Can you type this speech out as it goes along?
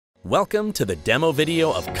Welcome to the demo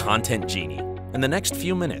video of ContentGenie. In the next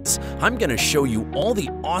few minutes, I'm going to show you all the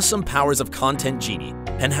awesome powers of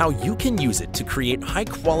ContentGenie and how you can use it to create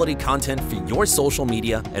high-quality content for your social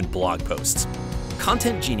media and blog posts.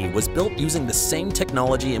 ContentGenie was built using the same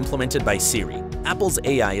technology implemented by Siri, Apple's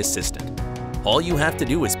AI assistant. All you have to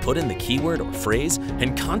do is put in the keyword or phrase,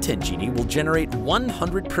 and ContentGenie will generate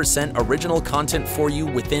 100% original content for you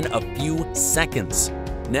within a few seconds.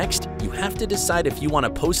 Next, you have to decide if you want to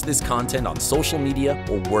post this content on social media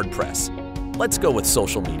or WordPress. Let's go with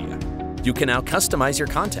social media. You can now customize your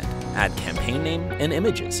content, add campaign name and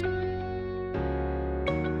images.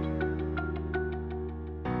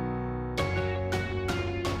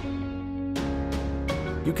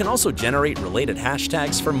 You can also generate related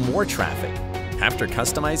hashtags for more traffic. After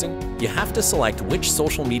customizing, you have to select which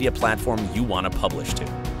social media platform you want to publish to.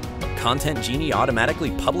 ContentGenie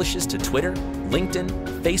automatically publishes to Twitter, LinkedIn,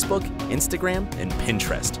 Facebook, Instagram, and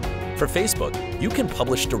Pinterest. For Facebook, you can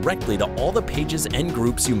publish directly to all the pages and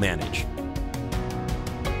groups you manage.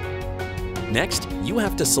 Next, you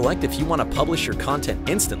have to select if you want to publish your content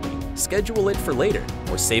instantly, schedule it for later,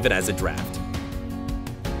 or save it as a draft.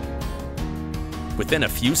 Within a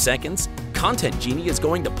few seconds, ContentGenie is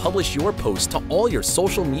going to publish your post to all your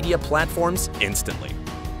social media platforms instantly.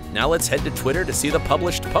 Now let's head to Twitter to see the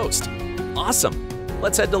published post. Awesome!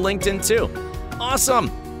 Let's head to LinkedIn too.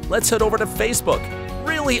 Awesome! Let's head over to Facebook.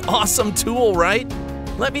 Really awesome tool, right?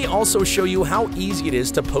 Let me also show you how easy it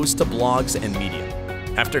is to post to blogs and Medium.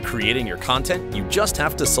 After creating your content, you just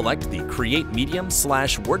have to select the Create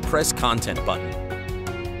Medium/WordPress Content button.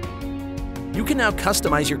 You can now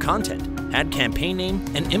customize your content, add campaign name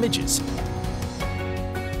and images.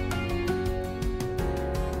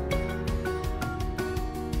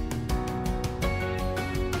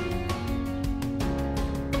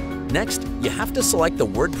 Next, you have to select the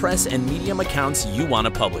WordPress and Medium accounts you want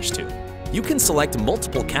to publish to. You can select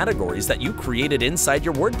multiple categories that you created inside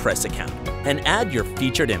your WordPress account and add your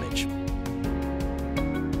featured image.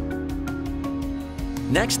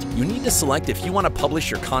 Next, you need to select if you want to publish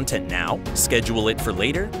your content now, schedule it for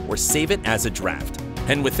later, or save it as a draft.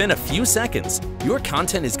 And within a few seconds, your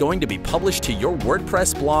content is going to be published to your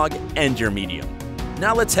WordPress blog and your Medium.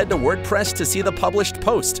 Now let's head to WordPress to see the published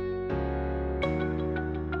post.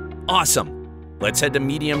 Awesome! Let's head to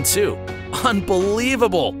Medium too.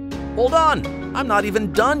 Unbelievable! Hold on, I'm not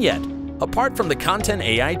even done yet. Apart from the Content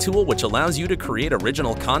AI tool, which allows you to create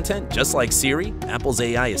original content just like Siri, Apple's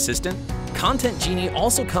AI assistant, ContentGenie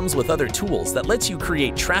also comes with other tools that lets you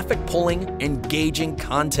create traffic-pulling, engaging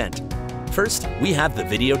content. First, we have the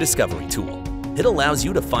Video Discovery tool. It allows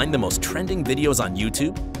you to find the most trending videos on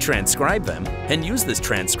YouTube, transcribe them, and use this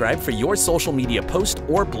transcribe for your social media post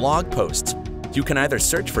or blog posts. You can either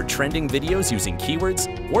search for trending videos using keywords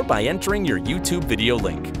or by entering your YouTube video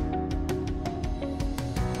link.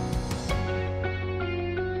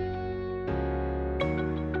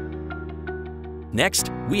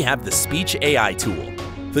 Next, we have the Speech AI tool.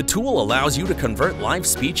 The tool allows you to convert live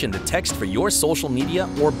speech into text for your social media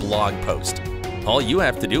or blog post. All you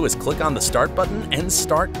have to do is click on the Start button and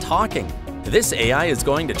start talking. This AI is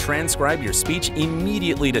going to transcribe your speech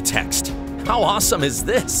immediately to text. How awesome is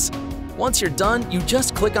this? Once you're done, you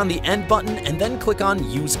just click on the End button and then click on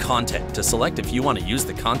Use Content to select if you want to use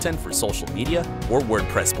the content for social media or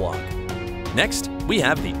WordPress blog. Next, we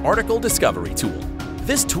have the Article Discovery tool.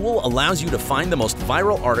 This tool allows you to find the most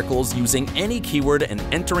viral articles using any keyword and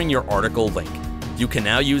entering your article link. You can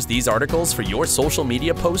now use these articles for your social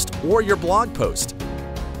media post or your blog post.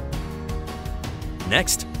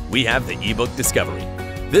 Next, we have the Ebook Discovery.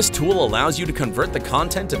 This tool allows you to convert the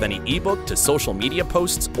content of any ebook to social media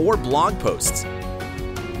posts or blog posts.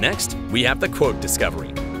 Next, we have the Quote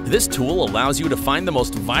Discovery. This tool allows you to find the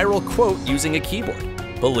most viral quote using a keyboard.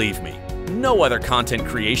 Believe me, no other content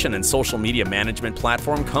creation and social media management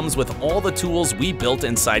platform comes with all the tools we built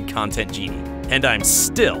inside ContentGenie. And I'm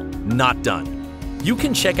still not done. You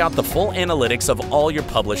can check out the full analytics of all your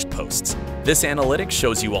published posts. This analytics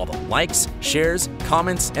shows you all the likes, shares,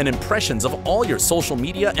 comments, and impressions of all your social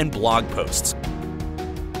media and blog posts.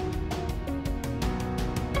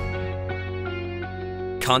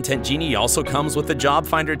 ContentGenie also comes with the Job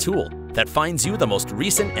Finder tool that finds you the most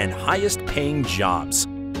recent and highest paying jobs.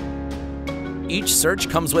 Each search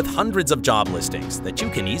comes with hundreds of job listings that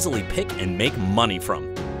you can easily pick and make money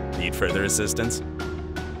from. Need further assistance?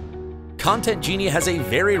 ContentGenie has a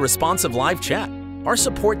very responsive live chat. Our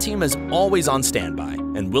support team is always on standby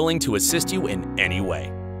and willing to assist you in any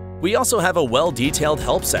way. We also have a well-detailed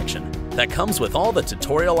help section that comes with all the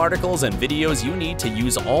tutorial articles and videos you need to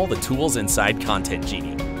use all the tools inside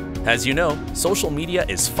ContentGenie. As you know, social media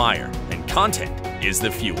is fire and content is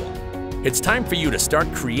the fuel. It's time for you to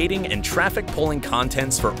start creating and traffic pulling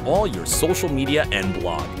contents for all your social media and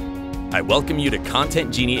blog. I welcome you to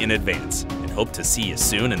Content Genie in advance and hope to see you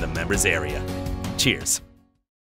soon in the members area. Cheers.